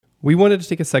We wanted to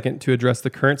take a second to address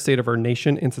the current state of our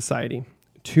nation and society.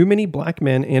 Too many black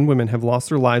men and women have lost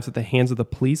their lives at the hands of the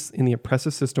police in the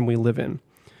oppressive system we live in.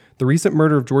 The recent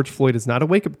murder of George Floyd is not a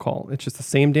wake-up call. It's just the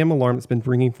same damn alarm that's been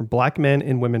ringing for black men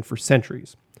and women for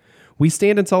centuries. We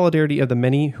stand in solidarity of the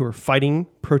many who are fighting,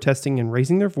 protesting, and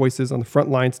raising their voices on the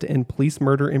front lines to end police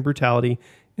murder and brutality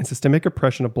and systemic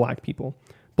oppression of black people.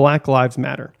 Black Lives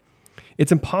Matter.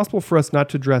 It's impossible for us not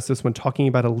to address this when talking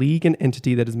about a league and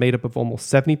entity that is made up of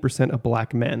almost 70% of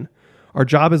black men. Our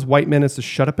job as white men is to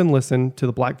shut up and listen to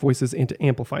the black voices and to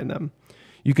amplify them.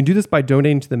 You can do this by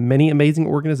donating to the many amazing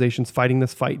organizations fighting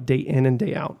this fight day in and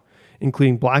day out,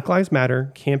 including Black Lives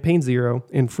Matter, Campaign Zero,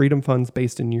 and Freedom Funds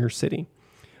based in your city.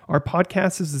 Our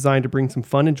podcast is designed to bring some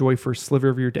fun and joy for a sliver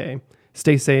of your day.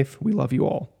 Stay safe. We love you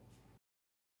all.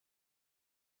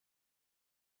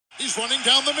 He's running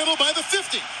down the middle by the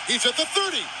 50. He's at the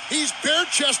 30. He's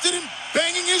bare-chested and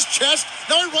banging his chest.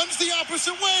 Now he runs the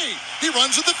opposite way. He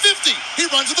runs at the 50. He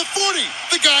runs at the 40.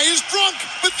 The guy is drunk,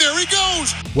 but there he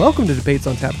goes. Welcome to Debates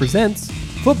on Tap presents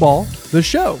Football, the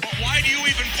Show. But why do you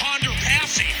even ponder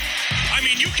passing? I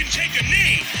mean, you can take a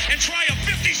knee and try a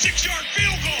 56-yard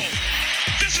field goal.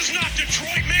 This is not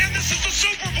Detroit, man. This is the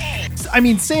Super Bowl. I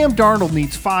mean, Sam Darnold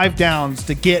needs 5 downs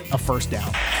to get a first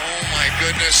down. Oh, my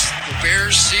goodness. The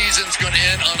Bears' season's going to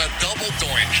end on a double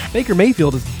doink. Baker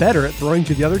Mayfield is better at throwing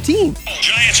to the other team.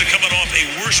 Giants are coming off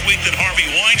a worse week than Harvey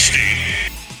Weinstein.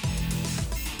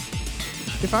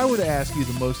 If I were to ask you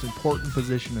the most important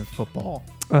position in football,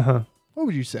 Uh-huh. what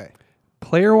would you say?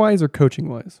 Player-wise or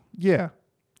coaching-wise? Yeah.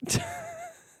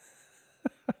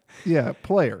 Yeah,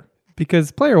 player.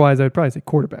 Because player-wise, I would probably say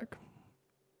quarterback.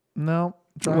 No.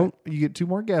 Try Nope. it. You get 2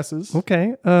 more guesses.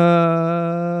 Okay.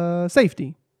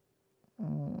 Safety.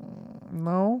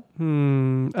 No.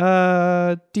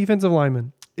 Defensive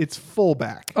lineman. It's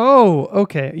fullback. Oh,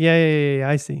 okay. Yeah.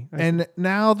 I see. And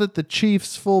now that the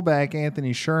Chiefs fullback,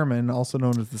 Anthony Sherman, also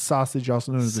known as the Sausage,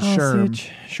 also known as the Sherm,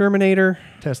 Shermanator.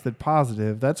 tested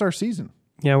positive, that's our season.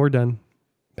 Yeah, we're done.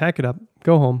 Pack it up.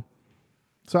 Go home.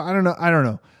 So I don't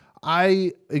know.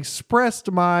 I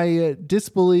expressed my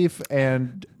disbelief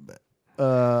and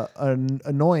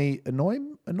annoyance.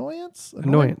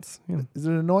 Annoyance. Yeah. Is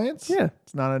it annoyance? Yeah.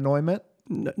 It's not annoyment.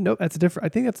 No, that's a different. I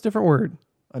think that's a different word.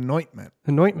 Anointment.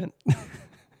 Anointment.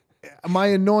 My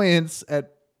annoyance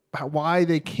at why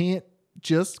they can't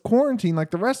just quarantine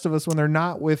like the rest of us when they're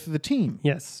not with the team.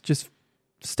 Yes. Just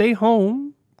stay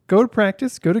home, go to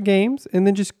practice, go to games, and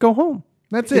then just go home.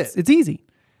 That's it. It's easy.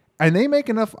 And they make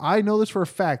enough. I know this for a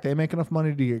fact. They make enough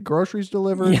money to get groceries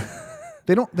delivered. Yeah.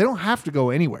 They don't have to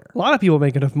go anywhere. A lot of people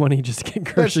make enough money just to get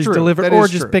groceries true. delivered That or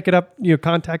is just true. pick it up,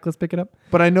 contactless pick it up.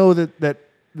 But I know that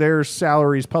their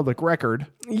salary is public record.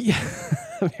 Yeah.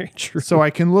 Very true. So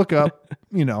I can look up,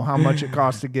 how much it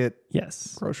costs to get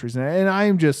Yes. groceries. And I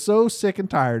am just so sick and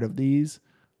tired of these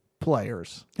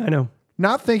players I know.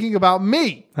 not thinking about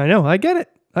me. I know. I get it.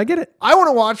 I want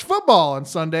to watch football on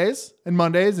Sundays and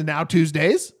Mondays and now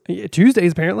Tuesdays. Yeah,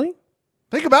 Tuesdays, apparently.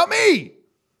 Think about me.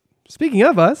 Speaking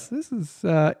of us, this is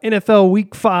NFL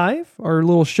Week 5, our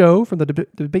little show from the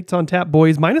Debates on Tap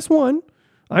boys -1.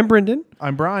 I'm Brendan.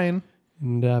 I'm Brian.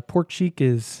 And Pork Cheek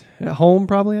is at home,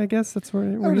 probably, I guess. That's where I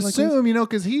he would likes his. assume,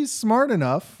 because he's smart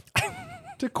enough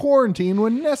to quarantine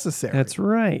when necessary. That's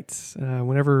right.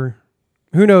 Whenever,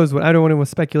 who knows what, I don't want to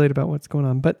speculate about what's going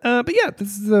on. But yeah,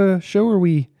 this is a show where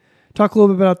we talk a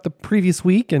little bit about the previous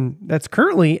week. And that's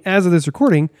currently, as of this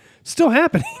recording, still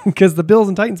happening because the Bills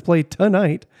and Titans play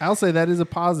tonight. I'll say that is a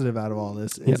positive out of all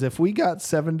this, is if we got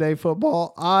 7-day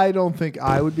football, I don't think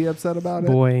I would be upset about it.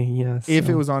 Boy, yes. If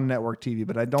it was on network TV,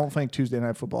 but I don't think Tuesday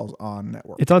Night Football is on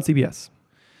network. It's on CBS.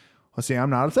 Well, see, I'm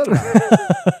not upset about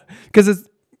it. Because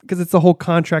it's the whole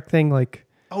contract thing. Like,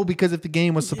 Oh, because if the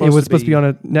game was supposed to be on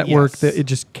a network, Yes. that it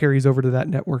just carries over to that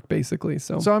network, basically.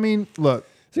 So I mean, look,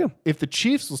 yeah. if the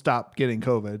Chiefs will stop getting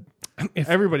COVID,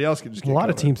 everybody else can just get A lot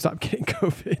of COVID. teams stopped getting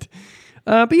COVID.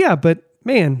 But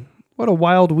man, what a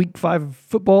wild week 5 of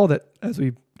football that, as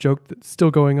we joked, that's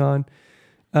still going on.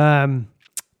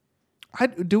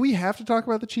 Do we have to talk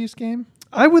about the Chiefs game?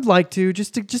 I would like to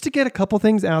just to get a couple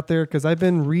things out there because I've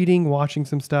been reading, watching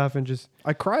some stuff, and just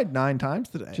I cried 9 times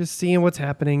today. seeing what's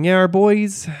happening. Yeah, our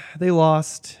boys, they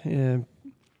lost. It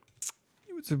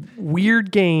was a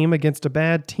weird game against a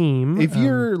bad team. If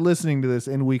you're listening to this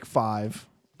in week 5,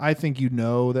 I think you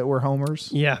know that we're homers.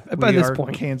 Yeah, by We this are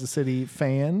point. Kansas City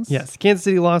fans. Yes, Kansas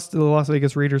City lost to the Las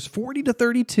Vegas Raiders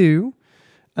 40-32.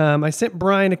 I sent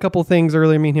Brian a couple things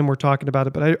earlier. Me and him were talking about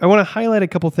it, but I want to highlight a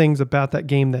couple things about that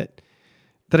game that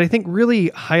I think really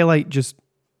highlight just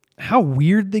how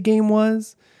weird the game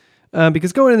was.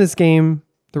 Because going into this game,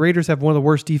 the Raiders have one of the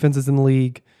worst defenses in the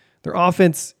league. Their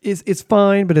offense is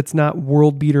fine, but it's not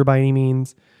world beater by any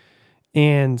means.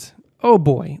 And oh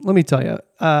boy, let me tell you,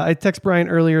 I texted Brian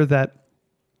earlier that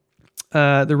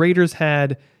the Raiders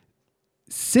had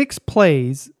 6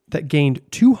 plays that gained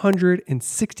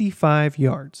 265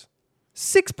 yards.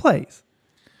 6 plays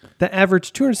that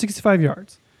averaged 265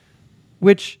 yards,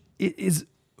 which is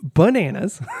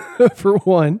bananas for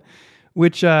one,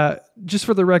 which just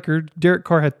for the record, Derek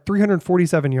Carr had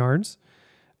 347 yards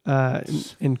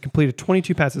and completed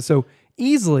 22 passes. So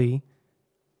easily,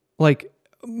 like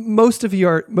most of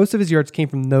his yards came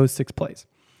from those 6 plays.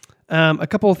 A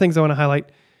couple of things I want to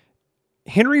highlight.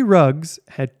 Henry Ruggs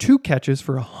had 2 catches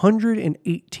for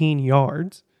 118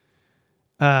 yards.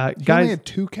 Guys only had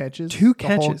 2 catches. 2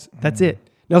 catches. That's it.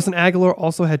 Nelson Aguilar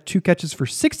also had 2 catches for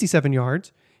 67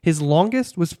 yards. His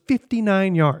longest was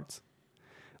 59 yards.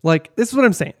 Like, this is what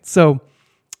I'm saying. So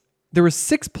there were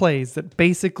 6 plays that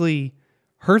basically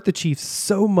hurt the Chiefs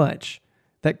so much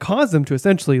that caused them to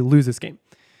essentially lose this game.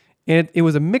 And it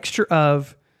was a mixture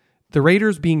of the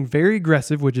Raiders being very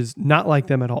aggressive, which is not like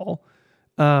them at all.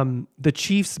 The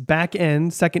Chiefs' back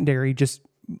end secondary, just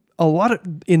a lot of,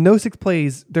 in those 6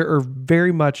 plays, there are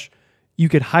very much, you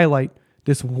could highlight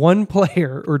this one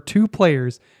player or 2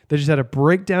 players that just had a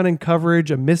breakdown in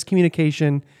coverage, a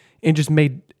miscommunication, and just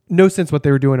made no sense what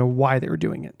they were doing or why they were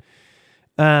doing it.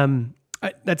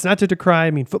 That's not to decry.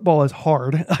 I mean, football is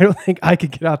hard. I don't think I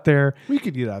could get out there. We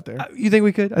could get out there. You think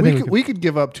we could? I think we could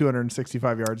give up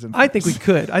 265 yards. I think we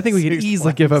could. I think we could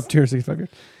easily give up 265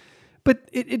 yards. But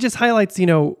it just highlights,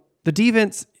 the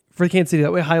defense for Kansas City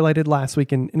that we highlighted last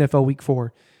week in NFL Week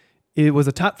 4. It was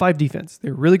a top 5 defense.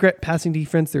 They're really great passing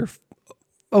defense. They're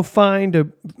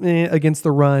fine against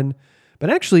the run.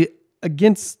 But actually,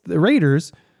 against the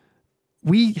Raiders,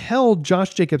 we held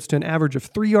Josh Jacobs to an average of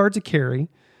 3 yards a carry.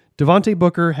 Devontae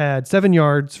Booker had 7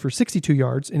 yards for 62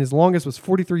 yards, and his longest was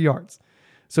 43 yards.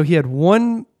 So he had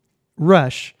 1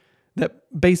 rush that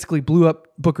basically blew up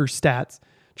Booker's stats.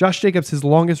 Josh Jacobs, his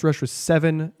longest rush was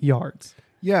 7 yards.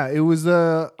 Yeah, it was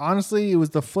honestly, it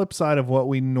was the flip side of what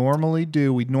we normally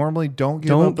do. We normally don't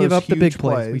give up the big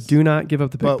plays. We do not give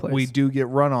up the big plays. But we do get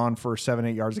run on for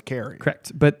 7-8 yards a carry.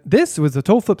 Correct. But this was the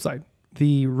total flip side.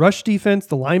 The rush defense,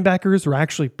 the linebackers were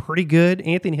actually pretty good.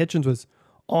 Anthony Hitchens was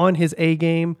on his A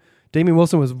game. Damian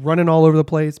Wilson was running all over the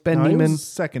place. Ben Neiman. It was a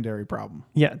secondary problem.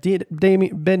 Yeah, Ben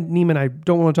Neiman I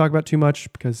don't want to talk about too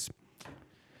much because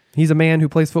he's a man who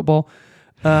plays football.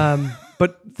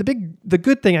 But the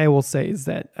good thing I will say is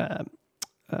that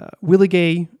Willie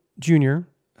Gay Jr.,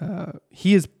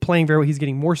 he is playing very well. He's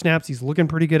getting more snaps. He's looking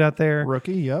pretty good out there.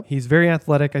 Rookie, yep. He's very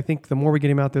athletic. I think the more we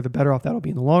get him out there, the better off that'll be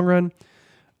in the long run.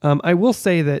 I will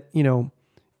say that,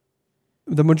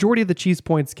 the majority of the Chiefs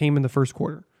points came in the first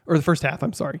quarter, or the first half,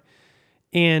 I'm sorry.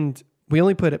 And we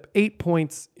only put up 8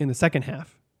 points in the second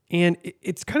half. And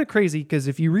it's kind of crazy because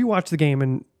if you rewatch the game,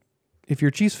 and if you're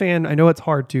a Chiefs fan, I know it's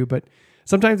hard to, but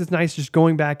sometimes it's nice just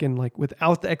going back and like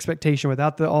without the expectation,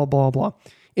 without the all blah, blah.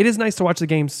 It is nice to watch the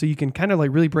game so you can kind of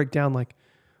like really break down like,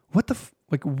 what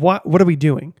are we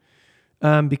doing?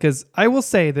 Because I will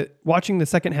say that watching the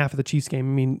second half of the Chiefs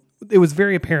game, I mean, it was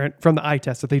very apparent from the eye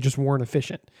test that they just weren't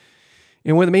efficient.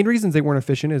 And one of the main reasons they weren't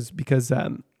efficient is because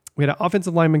we had an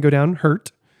offensive lineman go down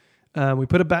hurt. We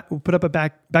put up a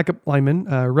backup lineman,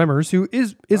 Remmers, who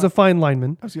is a fine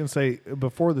lineman. I was going to say,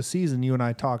 before the season, you and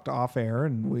I talked off air,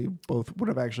 and we both would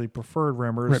have actually preferred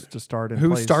Remmers to start in who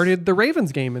place. Started the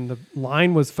Ravens game, and the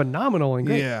line was phenomenal and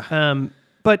great. Yeah.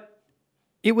 But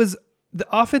it was the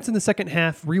offense in the second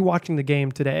half, rewatching the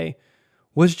game today,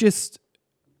 was just,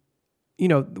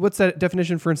 what's that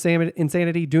definition for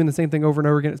insanity? Doing the same thing over and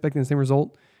over again, expecting the same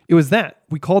result. It was that.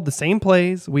 We called the same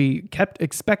plays. We kept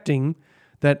expecting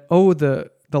that,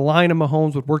 the line of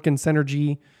Mahomes would work in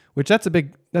synergy, which that's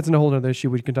a whole other issue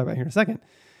we can talk about here in a second.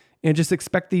 And just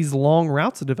expect these long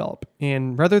routes to develop.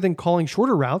 And rather than calling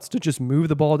shorter routes to just move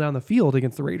the ball down the field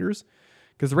against the Raiders,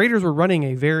 because the Raiders were running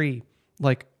a very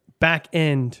back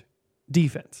end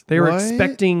defense. They were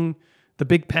expecting the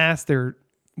big pass. They're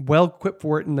well equipped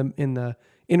for it in the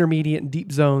intermediate and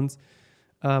deep zones.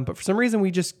 But for some reason, we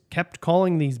just kept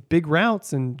calling these big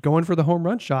routes and going for the home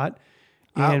run shot.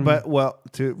 And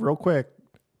real quick,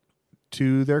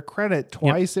 to their credit,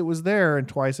 twice it was there and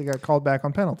twice it got called back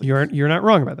on penalties. You're not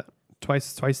wrong about that.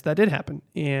 Twice that did happen.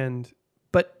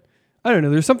 But I don't know.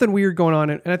 There's something weird going on,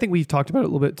 and I think we've talked about it a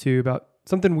little bit too, about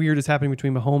something weird is happening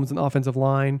between Mahomes and the offensive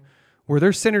line, where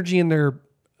their synergy and their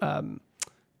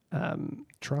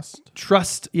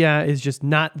trust, is just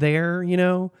not there.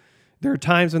 There are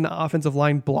times when the offensive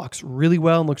line blocks really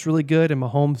well and looks really good, and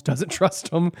Mahomes doesn't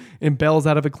trust them and bails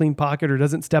out of a clean pocket or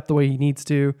doesn't step the way he needs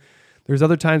to. There's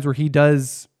other times where he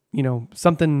does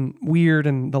something weird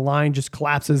and the line just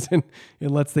collapses and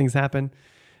it lets things happen.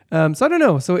 So I don't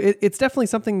know. So it's definitely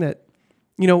something that,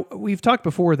 we've talked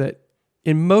before that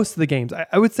in most of the games,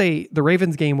 I would say the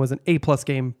Ravens game was an A+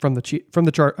 game from the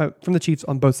Chiefs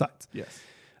on both sides. Yes.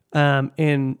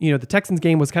 And the Texans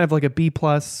game was kind of like a B+.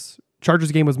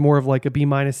 Chargers game was more of like a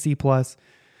B-, C+.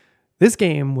 This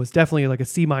game was definitely like a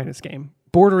C- game,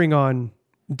 bordering on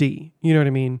D. You know what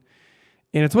I mean?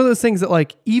 And it's one of those things that,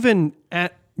 like, even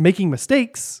at making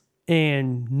mistakes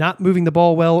and not moving the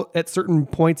ball well at certain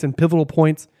points and pivotal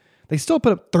points, they still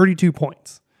put up 32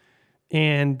 points.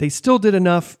 And they still did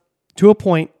enough to a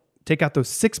point, take out those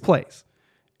 6 plays.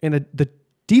 And the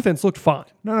defense looked fine.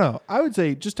 No. I would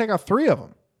say just take out 3 of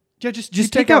them. Yeah,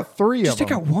 just take out 3 of them. Just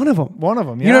take out one of them. One of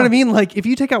them, yeah. You know what I mean? Like, if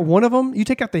you take out one of them, you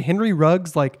take out the Henry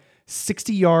Ruggs, like,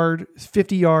 60-yard,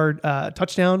 50-yard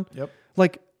touchdown. Yep.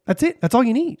 Like, that's it. That's all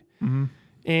you need. Mm-hmm.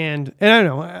 And I don't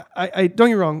know. I don't get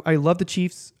me wrong. I love the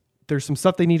Chiefs. There's some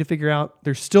stuff they need to figure out.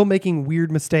 They're still making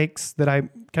weird mistakes that I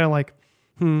kind of like,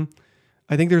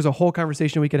 I think there's a whole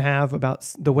conversation we could have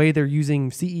about the way they're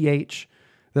using CEH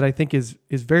that I think is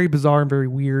very bizarre and very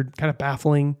weird, kind of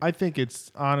baffling. I think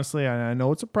it's, honestly, I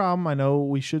know it's a problem. I know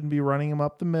we shouldn't be running him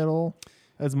up the middle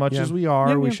as much as we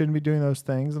are. We shouldn't be doing those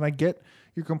things. And I get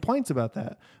your complaints about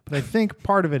that. But I think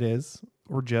part of it is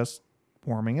we're just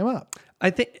warming him up. I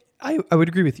think I would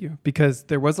agree with you because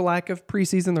there was a lack of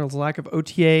preseason. There was a lack of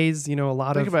OTAs, a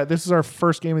lot Think of about it. This is our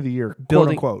first game of the year,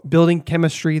 building, quote unquote. Building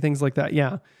chemistry, things like that.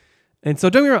 Yeah. And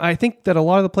so don't get me wrong, I think that a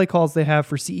lot of the play calls they have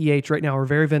for CEH right now are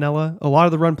very vanilla. A lot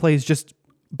of the run plays just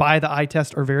by the eye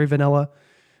test are very vanilla.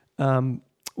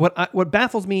 What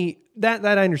baffles me, that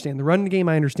I understand. The run game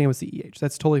I understand with CEH.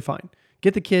 That's totally fine.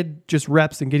 Get the kid just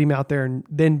reps and get him out there and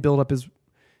then build up his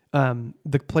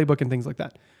the playbook and things like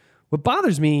that. What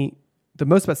bothers me the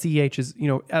most about CEH is,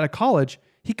 at a college,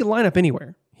 he could line up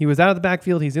anywhere. He was out of the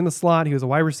backfield. He's in the slot. He was a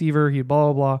wide receiver. He blah,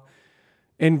 blah, blah.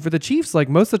 And for the Chiefs, like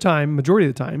most of the time, majority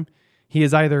of the time, he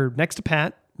is either next to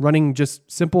Pat, running just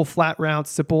simple flat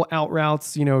routes, simple out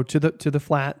routes, to the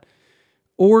flat,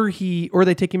 or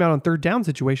they take him out on third down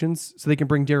situations so they can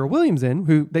bring Darrell Williams in,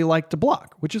 who they like to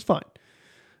block, which is fine.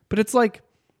 But it's like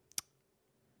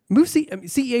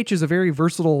CEH is a very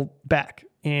versatile back,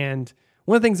 and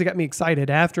one of the things that got me excited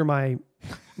after my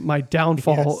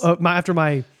downfall, after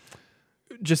my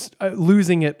just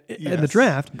losing it in the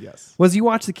draft, was you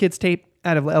watch the kid's tape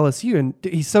out of LSU, and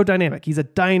he's so dynamic. He's a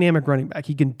dynamic running back.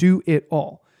 He can do it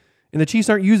all. And the Chiefs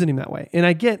aren't using him that way. And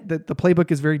I get that the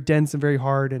playbook is very dense and very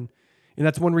hard, and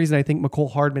that's one reason I think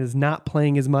McCole Hardman is not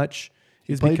playing as much.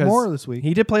 He played more this week.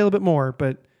 He did play a little bit more,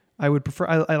 but I would prefer.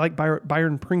 I like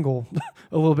Byron Pringle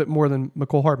a little bit more than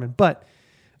McCole Hardman. But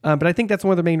I think that's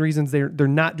one of the main reasons they're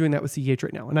not doing that with CEH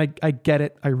right now. And I get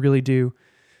it. I really do.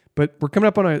 But we're coming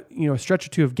up on a stretch or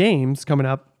two of games coming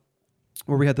up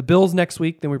where we had the Bills next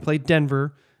week. Then we play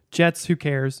Denver, Jets. Who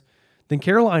cares? Then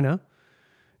Carolina.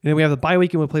 And then we have the bye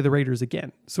week and we'll play the Raiders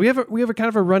again. So we have a kind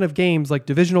of a run of games, like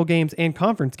divisional games and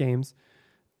conference games.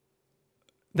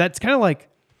 That's kind of like,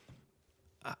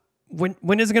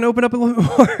 when is it going to open up a little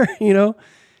bit more?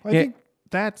 I think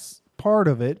that's part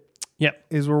of it. Yeah.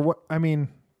 It's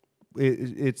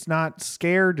not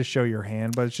scared to show your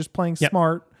hand, but it's just playing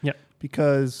smart. Yeah.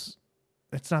 Because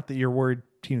it's not that you're worried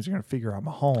teams are going to figure out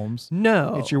Mahomes.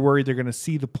 No. It's you're worried they're going to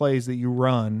see the plays that you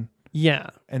run. Yeah.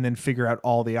 And then figure out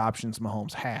all the options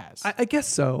Mahomes has. I guess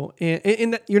so.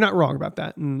 And that, you're not wrong about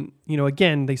that. And,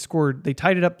 again, they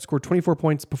tied it up, scored 24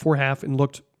 points before half and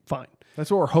looked fine. That's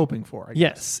what we're hoping for, I guess.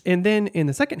 Yes. And then in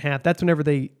the second half, that's whenever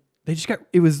they just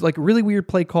it was like really weird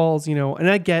play calls, and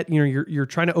I get, you're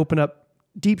trying to open up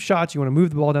deep shots. You want to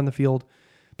move the ball down the field.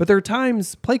 But there are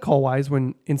times play call wise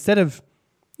when instead of,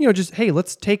 just, hey,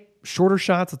 let's take shorter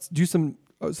shots. Let's do so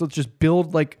let's just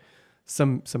build like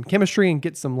some chemistry and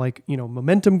get some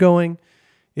momentum going.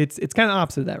 It's kind of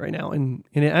opposite of that right now. And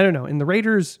I don't know. And the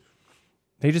Raiders,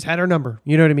 they just had our number.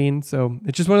 You know what I mean? So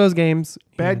it's just one of those games.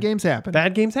 Bad games happen.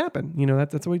 Bad games happen.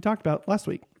 That's what we talked about last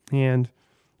week. And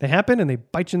they happen and they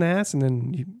bite you in the ass and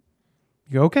then you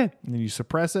go, okay. And then you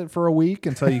suppress it for a week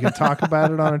until you can talk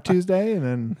about it on a Tuesday. And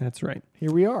then that's right.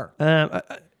 Here we are.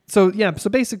 So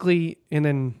basically, and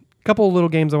then a couple of little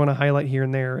games I want to highlight here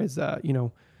and there is,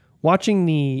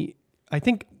 watching I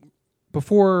think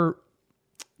before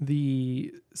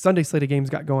the Sunday slate of games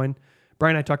got going,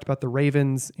 Brian and I talked about the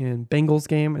Ravens and Bengals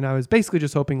game, and I was basically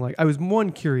just hoping, I was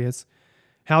curious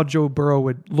how Joe Burrow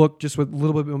would look just with a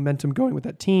little bit of momentum going with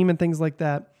that team and things like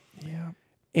that. Yeah.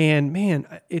 And man,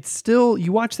 it's still,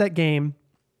 you watch that game,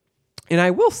 and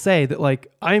I will say that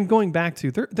I'm going back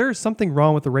to, there is something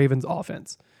wrong with the Ravens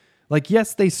offense.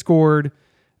 Yes, they scored.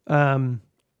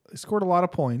 They scored a lot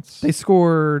of points. They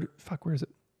scored. Fuck, where is it?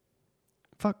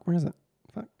 Where is it?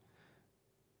 Fuck.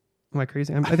 Am I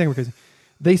crazy? I think we're crazy.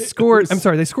 They scored. I'm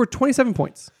sorry. They scored 27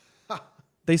 points.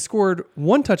 They scored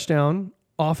 1 touchdown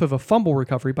off of a fumble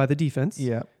recovery by the defense.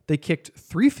 Yeah. They kicked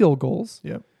 3 field goals.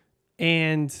 Yep.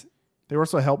 And they were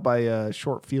also helped by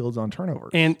short fields on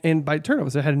turnovers. And by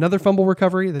turnovers. They had another fumble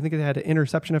recovery. I think they had an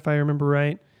interception, if I remember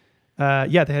right.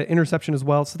 Yeah, they had an interception as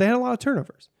well. So they had a lot of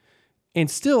turnovers. And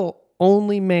still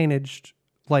only managed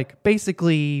like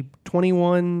basically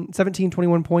 17,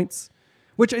 21 points,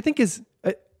 which I think is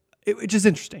which is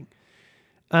interesting.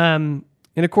 And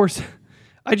of course,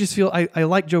 I just feel I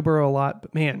like Joe Burrow a lot,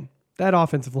 but man, that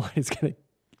offensive line is going to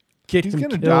get him He's going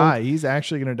to killed. die. He's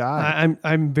actually going to die.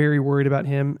 I'm very worried about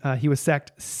him. He was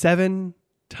sacked 7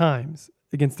 times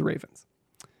against the Ravens.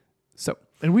 So,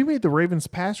 and we made the Ravens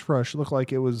pass rush look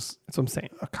like it was that's what I'm saying.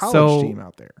 A college team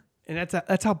out there. And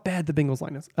that's how bad the Bengals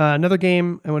line is. Another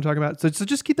game I want to talk about. So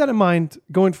just keep that in mind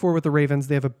going forward with the Ravens.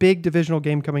 They have a big divisional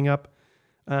game coming up.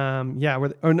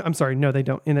 I'm sorry, no, they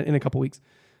don't. In a couple weeks,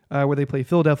 where they play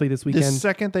Philadelphia this weekend. The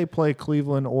second they play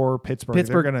Cleveland or Pittsburgh,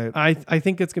 they're gonna. I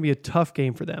think it's gonna be a tough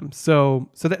game for them. So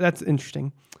that's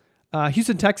interesting.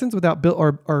 Houston Texans without Bill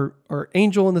or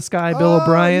Angel in the Sky, Bill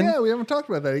O'Brien. Yeah, we haven't talked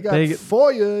about that. He got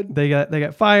fired. They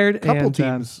got fired. A couple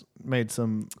teams made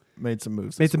some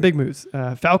moves. Made some big moves.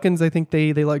 Falcons, I think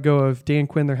they let go of Dan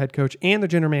Quinn, their head coach, and their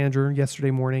general manager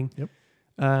yesterday morning. Yep.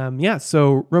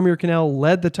 So Romeo Crennel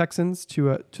led the Texans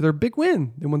to their big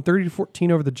win. They won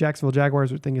 30-14 over the Jacksonville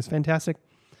Jaguars, which I think is fantastic.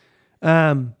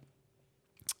 Deshaun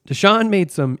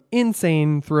made some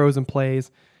insane throws and plays.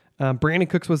 Brandon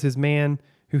Cooks was his man,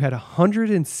 who had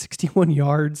 161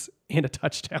 yards and a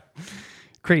touchdown.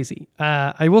 Crazy.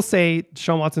 I will say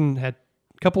Deshaun Watson had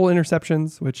a couple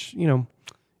interceptions, which,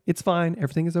 it's fine.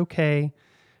 Everything is okay.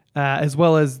 As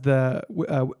well as the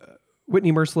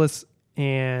Whitney Merciless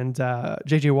and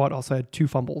J.J. Watt also had 2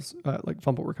 fumbles, like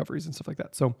fumble recoveries and stuff like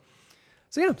that. So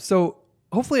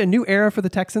hopefully a new era for the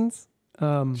Texans.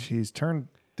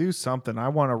 Do something. I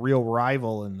want a real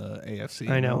rival in the AFC.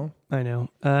 I know.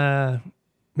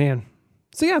 Man.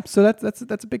 So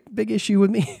that's a big issue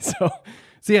with me. So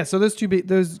those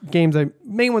those games,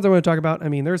 main ones I want to talk about. I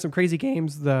mean, there are some crazy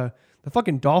games. The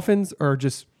fucking Dolphins are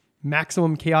just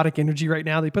maximum chaotic energy right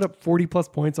now. They put up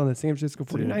 40+ points on the San Francisco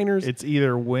 49ers. It's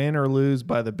either win or lose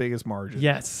by the biggest margin.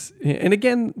 Yes. And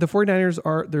again, the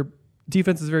 49ers their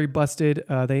defense is very busted.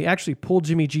 They actually pulled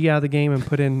Jimmy G out of the game and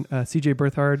put in CJ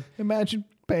Beathard. Imagine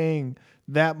paying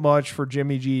that much for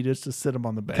Jimmy G just to sit him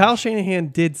on the bench. Kyle Shanahan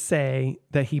did say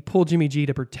that he pulled Jimmy G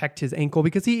to protect his ankle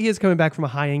because he is coming back from a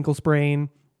high ankle sprain.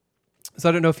 So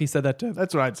I don't know if he said that to...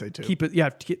 That's what I'd say too.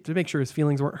 To make sure his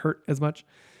feelings weren't hurt as much.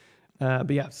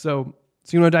 So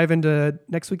you want to dive into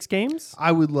next week's games?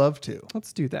 I would love to.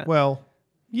 Let's do that. Well,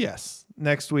 yes.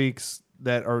 Next week's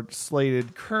that are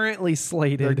currently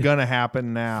slated. They're going to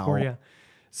happen now. For you.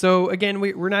 So again,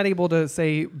 we're not able to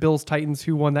say Bills Titans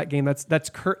who won that game. That's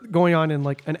going on in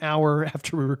like an hour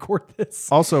after we record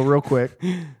this. Also, real quick,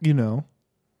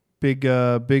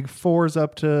 big fours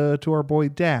up to our boy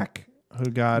Dak,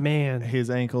 who got his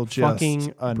ankle just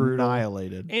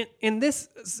annihilated. Brutal. And this,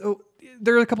 so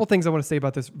there are a couple things I want to say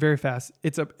about this very fast.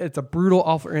 It's a brutal,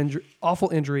 awful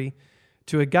injury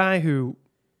to a guy who,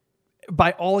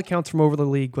 by all accounts from over the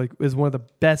league, like is one of the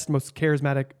best, most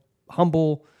charismatic,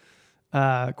 humble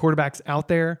quarterbacks out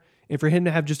there. And for him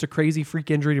to have just a crazy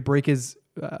freak injury to break his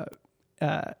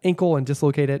ankle and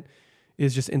dislocate it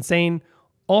is just insane.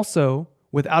 Also,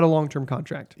 without a long-term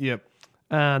contract. Yep.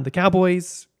 The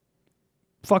Cowboys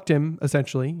fucked him,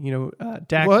 essentially.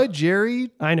 Dak. What, Jerry?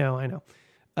 I know.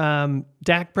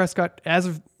 Dak Prescott, as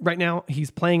of right now, he's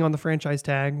playing on the franchise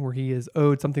tag where he is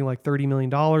owed something like $30 million,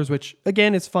 which,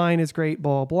 again, is fine, is great,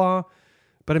 blah, blah.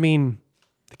 But, I mean,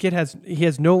 the kid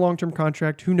has no long-term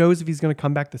contract. Who knows if he's going to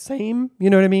come back the same? You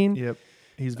know what I mean? Yep.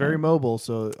 He's very mobile,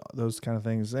 so those kind of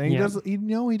things. And he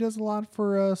does a lot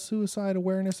for suicide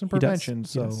awareness and prevention.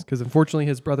 Because unfortunately,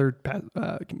 his brother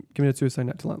committed suicide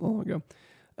not too long ago.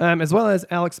 As well as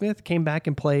Alex Smith came back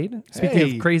and played.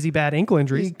 Speaking of crazy bad ankle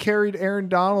injuries, he carried Aaron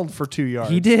Donald for 2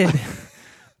 yards. He did.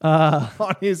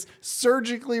 On his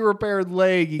surgically repaired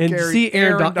leg, he carried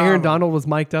Aaron Donald was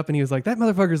mic'd up, and he was like, "That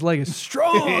motherfucker's leg is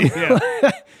strong."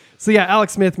 So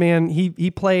Alex Smith, man,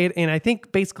 he played, and I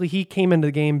think basically he came into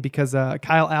the game because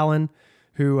Kyle Allen,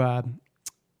 who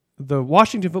the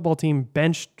Washington football team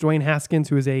benched Dwayne Haskins,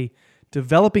 who is a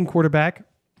developing quarterback,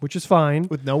 which is fine.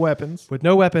 With no weapons.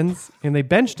 And they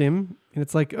benched him, and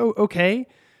it's like, oh, okay.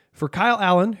 For Kyle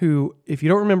Allen, who, if you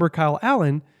don't remember Kyle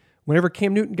Allen, whenever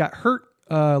Cam Newton got hurt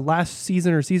last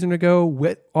season or season ago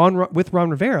with Ron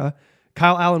Rivera,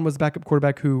 Kyle Allen was the backup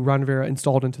quarterback who Ron Rivera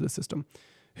installed into the system,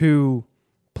 who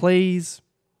plays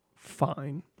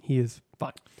fine. He is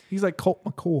fine. He's like Colt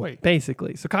McCoy.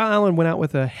 Basically. So Kyle Allen went out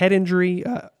with a head injury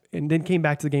and then came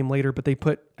back to the game later, but they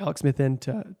put Alex Smith in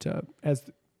to as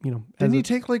you know. Didn't he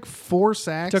take like 4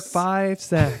 sacks? Took 5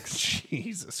 sacks.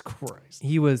 Jesus Christ.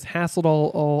 He was hassled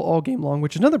all game long,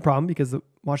 which is another problem because the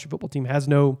Washington football team has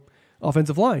no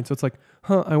offensive line. So it's like,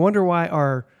 I wonder why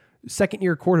our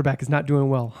second-year quarterback is not doing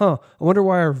well. I wonder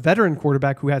why our veteran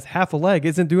quarterback who has half a leg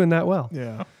isn't doing that well.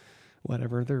 Yeah.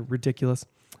 Whatever. They're ridiculous.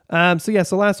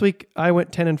 So last week I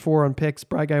went 10-4 on picks.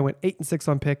 Brad Guy went 8-6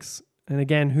 on picks. And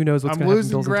again, who knows what's going to happen.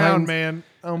 I'm losing ground, man.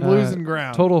 I'm losing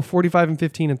ground. Total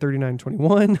 45-15 and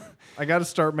 39-21. I got to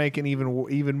start making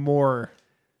even more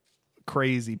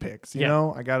crazy picks. You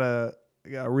know, I gotta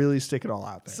really stick it all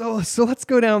out there. So let's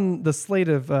go down the slate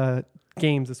of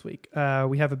games this week.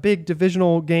 We have a big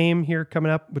divisional game here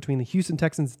coming up between the Houston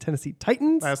Texans and Tennessee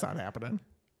Titans. That's not happening.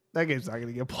 That game's not going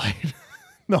to get played.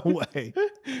 No way.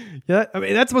 Yeah, I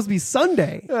mean that's supposed to be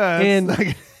Sunday,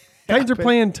 and Titans are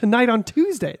playing tonight on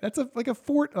Tuesday. That's that's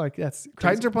crazy.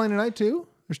 Titans are playing tonight too.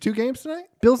 There's 2 games tonight.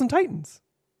 Bills and Titans.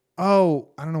 Oh,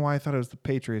 I don't know why I thought it was the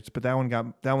Patriots, but that one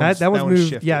was moved.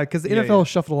 shifted. Yeah, because the NFL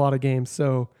shuffled a lot of games.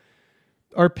 So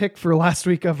our pick for last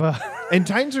week of and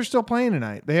Titans are still playing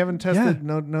tonight. They haven't tested.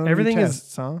 No. Everything new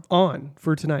tests, is on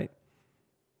for tonight.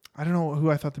 I don't know who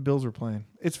I thought the Bills were playing.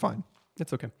 It's fine.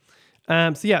 It's okay.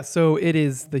 So it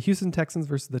is the Houston Texans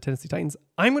versus the Tennessee Titans.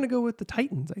 I'm going to go with the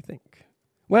Titans, I think.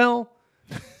 Well,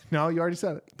 no, you already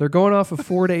said it. They're going off a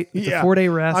 4-day, a 4-day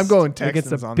rest. I'm going Texans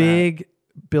against a on big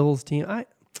Bills team. I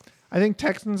think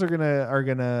Texans are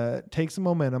gonna take some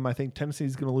momentum. I think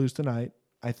Tennessee's gonna lose tonight.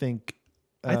 I think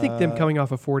them coming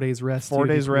off a 4 days rest. 4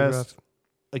 days rest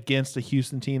against a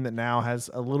Houston team that now has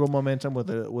a little momentum with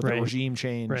a regime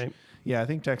change. Right. Yeah, I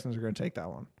think Texans are going to take that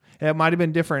one. It might have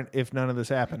been different if none of this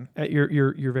happened. You're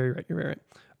very right. You're very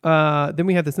right. Then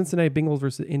we have the Cincinnati Bengals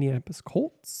versus Indianapolis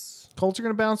Colts. Colts are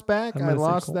going to bounce back. I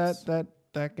lost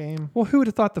that game. Well, who would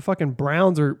have thought the fucking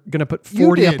Browns are going to put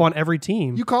 40 up on every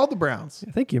team? You called the Browns.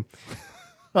 Yeah, thank you.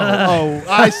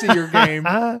 I see your game.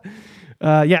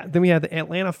 Then we have the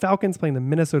Atlanta Falcons playing the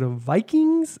Minnesota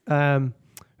Vikings.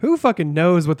 Who fucking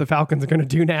knows what the Falcons are going to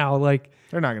do now? Like,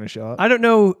 they're not going to show up. I don't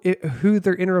know who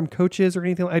their interim coach is or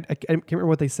anything. I can't remember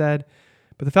what they said,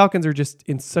 but the Falcons are just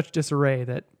in such disarray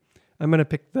that I'm going to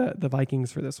pick the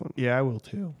Vikings for this one. Yeah, I will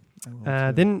too.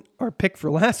 Then our pick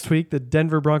for last week, the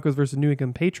Denver Broncos versus New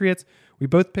England Patriots. We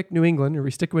both picked New England. Are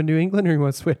we sticking with New England or you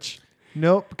want to switch?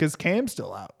 Nope, because Cam's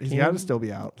still out. He's got to still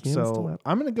be out. Cam's still out.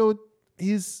 I'm going to go with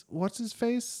what's his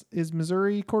face? Is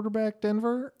Missouri quarterback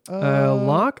Denver?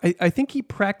 Locke? I think he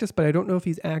practiced, but I don't know if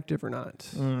he's active or not.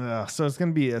 So it's going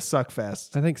to be a suck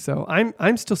fest. I think so.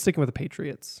 I'm still sticking with the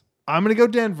Patriots. I'm going to go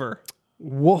Denver.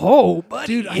 Whoa, buddy.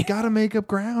 Dude, I got to make up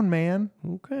ground, man.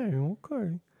 Okay.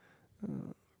 Brendan.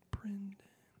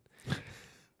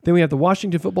 Then we have the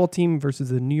Washington football team versus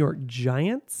the New York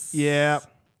Giants. Yeah.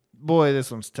 Boy,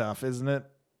 this one's tough, isn't it?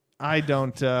 I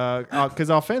don't, because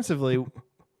offensively,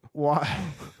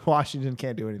 Washington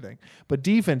can't do anything. But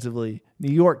defensively,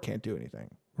 New York can't do anything.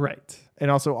 Right. And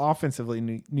also offensively,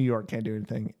 New York can't do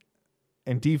anything.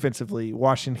 And defensively,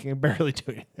 Washington can barely do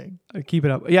anything. Keep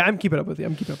it up. Yeah, I'm keeping up with you.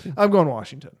 I'm going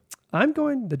Washington. I'm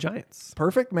going the Giants.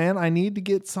 Perfect, man. I need to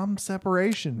get some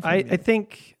separation. I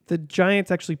think the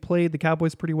Giants actually played the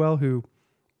Cowboys pretty well, whatever.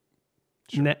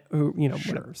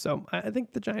 So I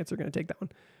think the Giants are going to take that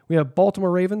one. We have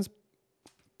Baltimore Ravens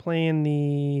playing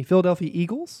the Philadelphia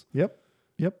Eagles. Yep.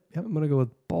 I'm going to go with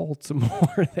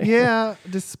Baltimore there. Yeah,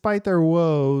 despite their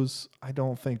woes, I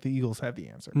don't think the Eagles have the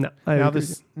answer. No. Now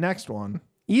this next one.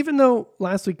 Even though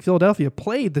last week Philadelphia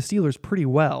played the Steelers pretty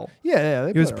well. Yeah,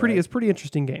 it was pretty. Right. It's pretty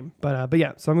interesting game. But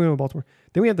yeah, so I'm going to go with Baltimore.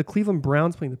 Then we have the Cleveland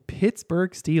Browns playing the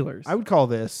Pittsburgh Steelers. I would call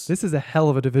this is a hell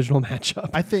of a divisional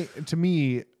matchup. I think to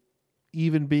me,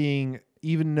 even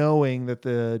knowing that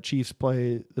the Chiefs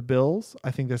play the Bills,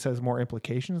 I think this has more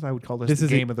implications. I would call this the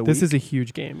game of the week. This is a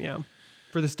huge game, yeah,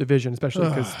 for this division, especially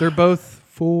because they're both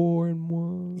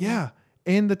 4-1. Yeah,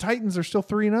 and the Titans are still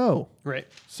 3-0. Right.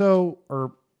 So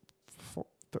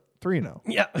 3-0.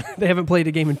 Yeah, they haven't played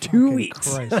a game in 2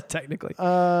 weeks, technically.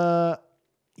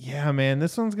 Yeah, man,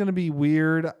 this one's gonna be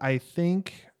weird. I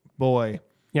think, boy.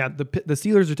 Yeah, the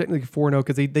Steelers are technically 4-0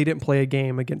 because they didn't play a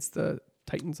game against the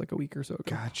Titans like a week or so ago.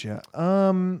 Gotcha.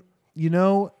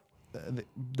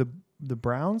 The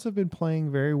Browns have been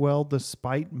playing very well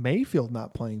despite Mayfield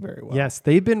not playing very well. Yes,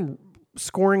 they've been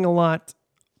scoring a lot,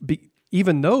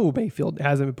 even though Mayfield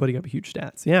hasn't been putting up huge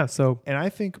stats. Yeah, so and I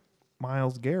think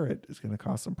Myles Garrett is going to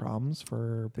cause some problems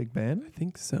for Big Ben. I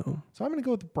think so. So I'm going to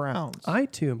go with the Browns. I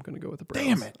too am going to go with the Browns.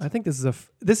 Damn it. I think this is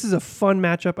a fun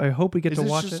matchup. I hope we get to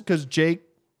watch it. Because Jake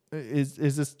is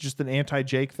this just an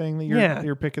anti-Jake thing that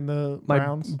you're picking the My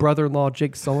Browns? brother-in-law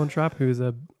Jake Sullentrop, who's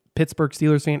a Pittsburgh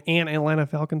Steelers fan and Atlanta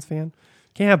Falcons fan.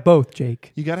 Can't have both,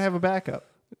 Jake. You got to have a backup.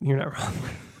 You're not wrong.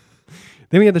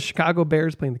 Then we have the Chicago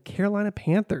Bears playing the Carolina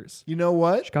Panthers. You know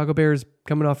what? Chicago Bears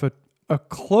coming off a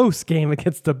close game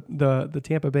against the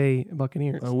Tampa Bay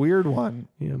Buccaneers. A weird one.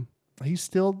 Yeah.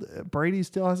 Brady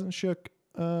still hasn't shook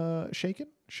Nick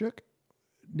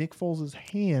Foles'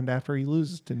 hand after he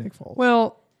loses to Nick Foles.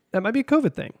 Well, that might be a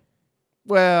COVID thing.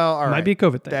 Well, all right. Might be a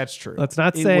COVID thing. That's true. Let's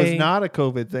not it say was not a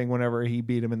COVID thing whenever he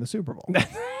beat him in the Super Bowl.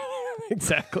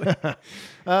 Exactly.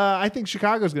 I think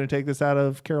Chicago's going to take this out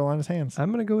of Carolina's hands.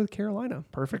 I'm going to go with Carolina.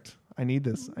 Perfect. I need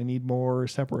this. I need more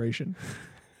separation.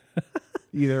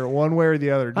 Either one way or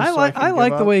the other. I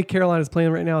like the way Carolina's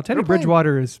playing right now. Teddy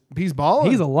Bridgewater he's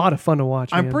balling. He's a lot of fun to watch.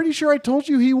 I'm man. pretty sure I told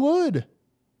you he would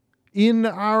in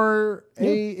our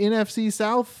NFC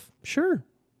South. Sure.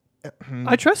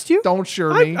 I trust you. Don't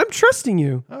sure me. I'm trusting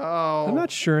you. Oh, I'm not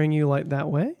suring you like that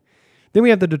way. Then we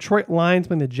have the Detroit Lions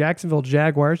playing the Jacksonville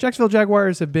Jaguars. Jacksonville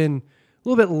Jaguars have been a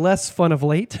little bit less fun of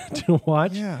late to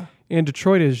watch. Yeah. And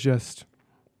Detroit is just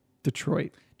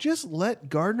Detroit. Just let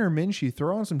Gardner Minshew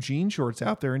throw on some jean shorts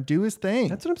out there and do his thing.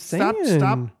 That's what I'm saying.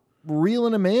 Stop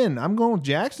reeling him in. I'm going with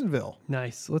Jacksonville.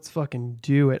 Nice. Let's fucking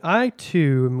do it. I,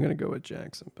 too, am going to go with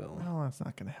Jacksonville. Well, that's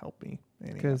not going to help me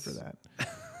any 'Cause- after that.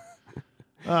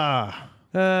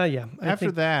 Yeah.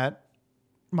 After that,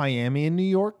 Miami and New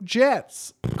York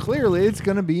Jets. Clearly, it's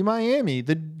going to be Miami.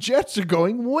 The Jets are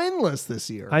going winless this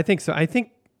year. I think so. I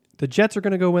think the Jets are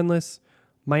going to go winless.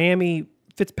 Miami,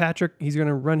 Fitzpatrick, he's going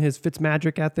to run his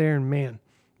Fitzmagic out there, and man,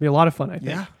 it'll be a lot of fun, I think.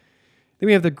 Yeah. Then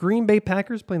we have the Green Bay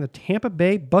Packers playing the Tampa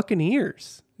Bay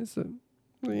Buccaneers. It's a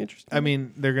really interesting. I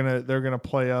mean, they're gonna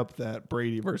play up that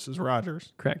Brady versus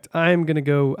Rodgers. Correct. I'm going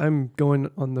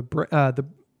on the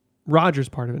Rodgers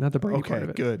part of it, not the Brady part of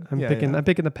it. Good. I'm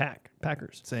picking the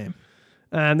Packers. Same.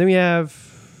 And then we have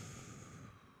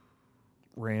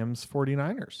Rams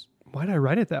 49ers. why did I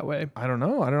write it that way? I don't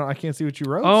know. I can't see what you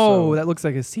wrote. Oh, so. that looks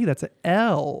like a C. That's an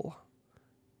L.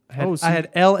 C. I had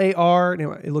LAR.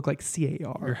 No, it looked like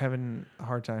CAR. You're having a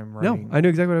hard time No, writing. I knew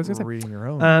exactly what I was going to say. Reading your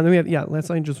own. Then we have Los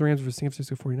Angeles Rams versus San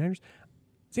Francisco 49ers.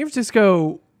 San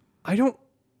Francisco,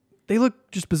 they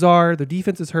look just bizarre. Their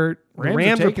defense is hurt. The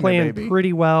Rams are taking it, playing baby.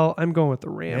 pretty well. I'm going with the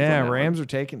Rams. Yeah, on that Rams one. are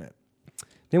taking it.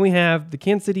 Then we have the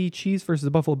Kansas City Chiefs versus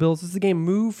the Buffalo Bills. This is a game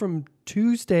moved from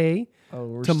Tuesday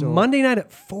to Monday night at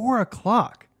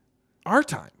 4:00. Our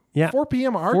time. Yeah. 4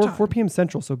 p.m. our 4 time. 4 p.m.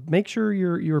 Central. So make sure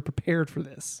you're prepared for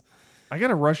this. I got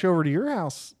to rush over to your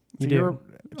house. You do.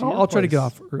 I'll try to get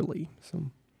off early. So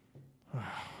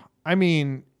I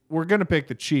mean, we're going to pick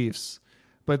the Chiefs,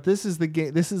 but this is the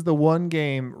game. This is the one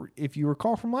game. If you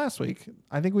recall from last week,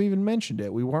 I think we even mentioned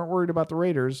it. We weren't worried about the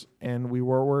Raiders, and we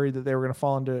were worried that they were going to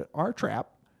fall into our trap,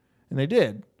 and they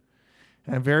did.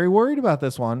 And I'm very worried about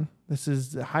this one. This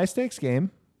is a high stakes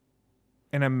game,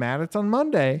 and I'm mad it's on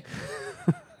Monday.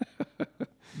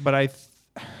 But I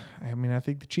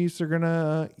think the Chiefs are going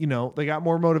to, they got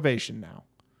more motivation now.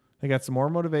 They got some more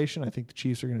motivation. I think the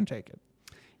Chiefs are going to take it.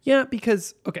 yeah,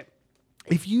 because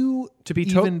If you To be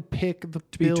pick the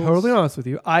to be totally honest with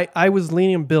you, I was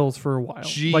leaning on Bills for a while.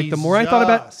 Like the more I thought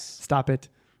about, stop it.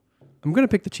 I'm gonna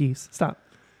pick the Chiefs. Stop.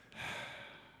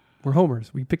 We're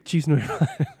homers. We pick Chiefs.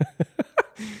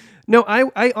 No,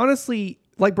 I honestly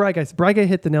like Braga. Braga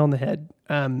hit the nail on the head.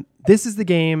 This is the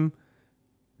game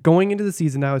going into the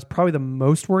season I was probably the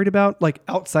most worried about, like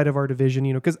outside of our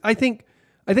division, because I think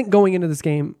going into this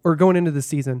game or going into the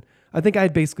season, I think I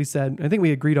had basically said, I think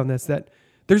we agreed on this, that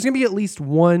there's going to be at least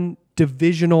one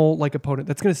divisional like opponent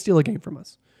that's going to steal a game from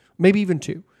us, maybe even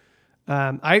two.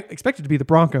 I expected to be the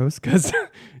Broncos because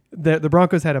the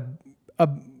Broncos had a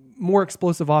more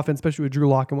explosive offense, especially with Drew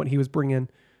Lock and what he was bringing,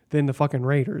 than the fucking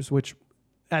Raiders, which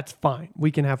that's fine. We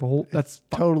can have a whole, that's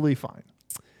fine. Totally fine.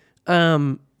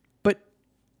 But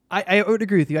I would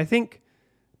agree with you. I think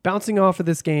bouncing off of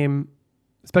this game,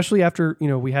 especially after,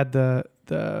 we had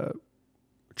the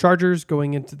Chargers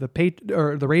going into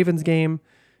the Ravens game,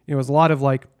 it was a lot of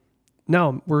like,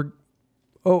 no,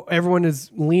 everyone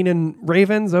is leaning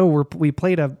Ravens. We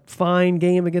played a fine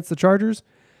game against the Chargers.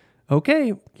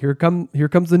 Okay, here comes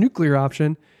the nuclear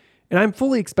option. And I'm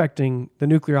fully expecting the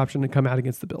nuclear option to come out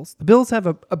against the Bills. The Bills have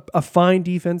a fine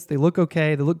defense. They look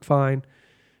okay. They look fine.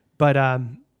 But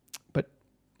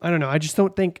I don't know. I just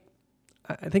don't think.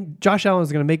 I think Josh Allen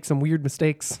is going to make some weird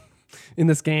mistakes. in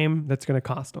this game that's going to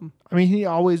cost them. I mean, he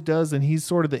always does, and he's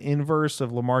sort of the inverse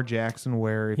of Lamar Jackson,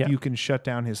 where if you can shut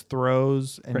down his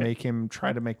throws and make him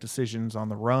try to make decisions on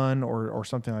the run or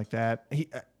something like that.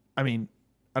 I mean,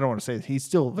 I don't want to say that he's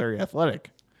still very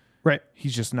athletic. Right.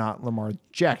 He's just not Lamar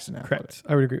Jackson athletic. Correct.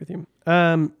 I would agree with you.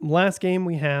 Last game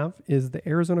we have is the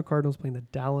Arizona Cardinals playing the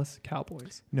Dallas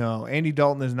Cowboys. No, Andy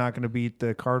Dalton is not going to beat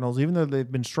the Cardinals. Even though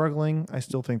they've been struggling, I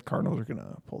still think the Cardinals are going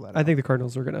to pull that out. I think the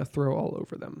Cardinals are going to throw all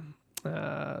over them.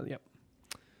 Yep.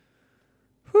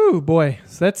 Whew, boy.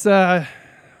 So that's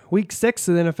week 6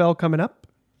 of the NFL coming up.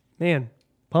 Man,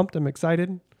 pumped. I'm excited.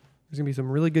 There's going to be some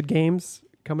really good games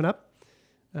coming up.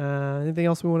 Anything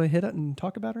else we want to hit it and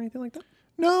talk about or anything like that?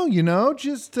 No,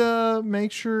 just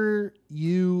make sure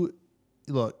you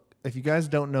look. If you guys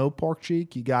don't know Pork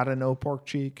Cheek, you got to know Pork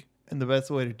Cheek. And the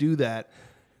best way to do that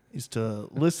is to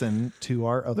listen to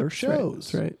our other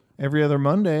shows. That's right. Every other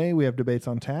Monday, we have Debates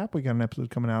on Tap. We got an episode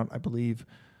coming out, I believe,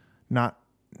 not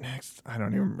next. I don't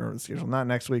even remember the schedule. Not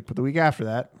next week, but the week after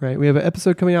that. Right. We have an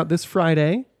episode coming out this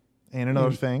Friday. And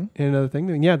another thing. And another thing.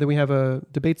 Then we have a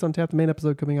Debates on Tap, the main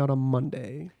episode coming out on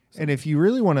Monday. And if you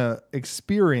really want to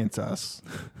experience us,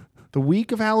 the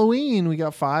week of Halloween, we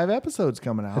got 5 episodes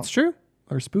coming out. That's true.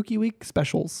 Our Spooky Week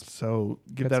specials. So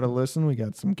give that a listen. We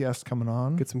got some guests coming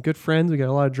on. Get some good friends. We got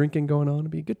a lot of drinking going on. It'll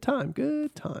be a good time.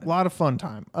 Good time. A lot of fun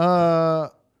time. I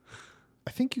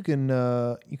think you can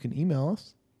email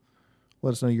us.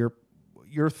 Let us know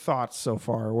your thoughts so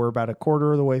far. We're about a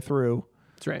quarter of the way through.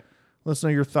 That's right. Let us know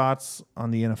your thoughts on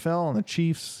the NFL, on the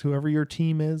Chiefs, whoever your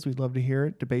team is. We'd love to hear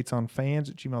it.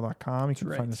 Debatesonfans@gmail.com. You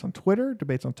can find us on Twitter,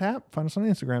 Debates on Tap. Find us on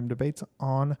Instagram, Debates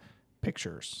on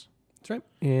Pictures. That's right.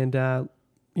 And,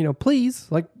 please,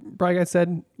 like Brian guy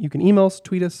said, you can email us,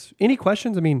 tweet us, any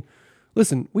questions. I mean,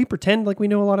 listen, we pretend like we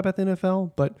know a lot about the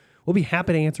NFL, but we'll be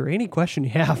happy to answer any question you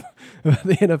have about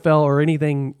the NFL or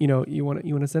anything, you want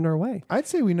to send our way. I'd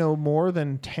say we know more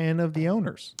than 10 of the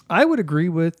owners. I would agree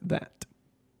with that.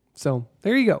 So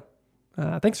there you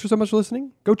go. Thanks for so much for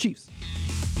listening. Go Chiefs.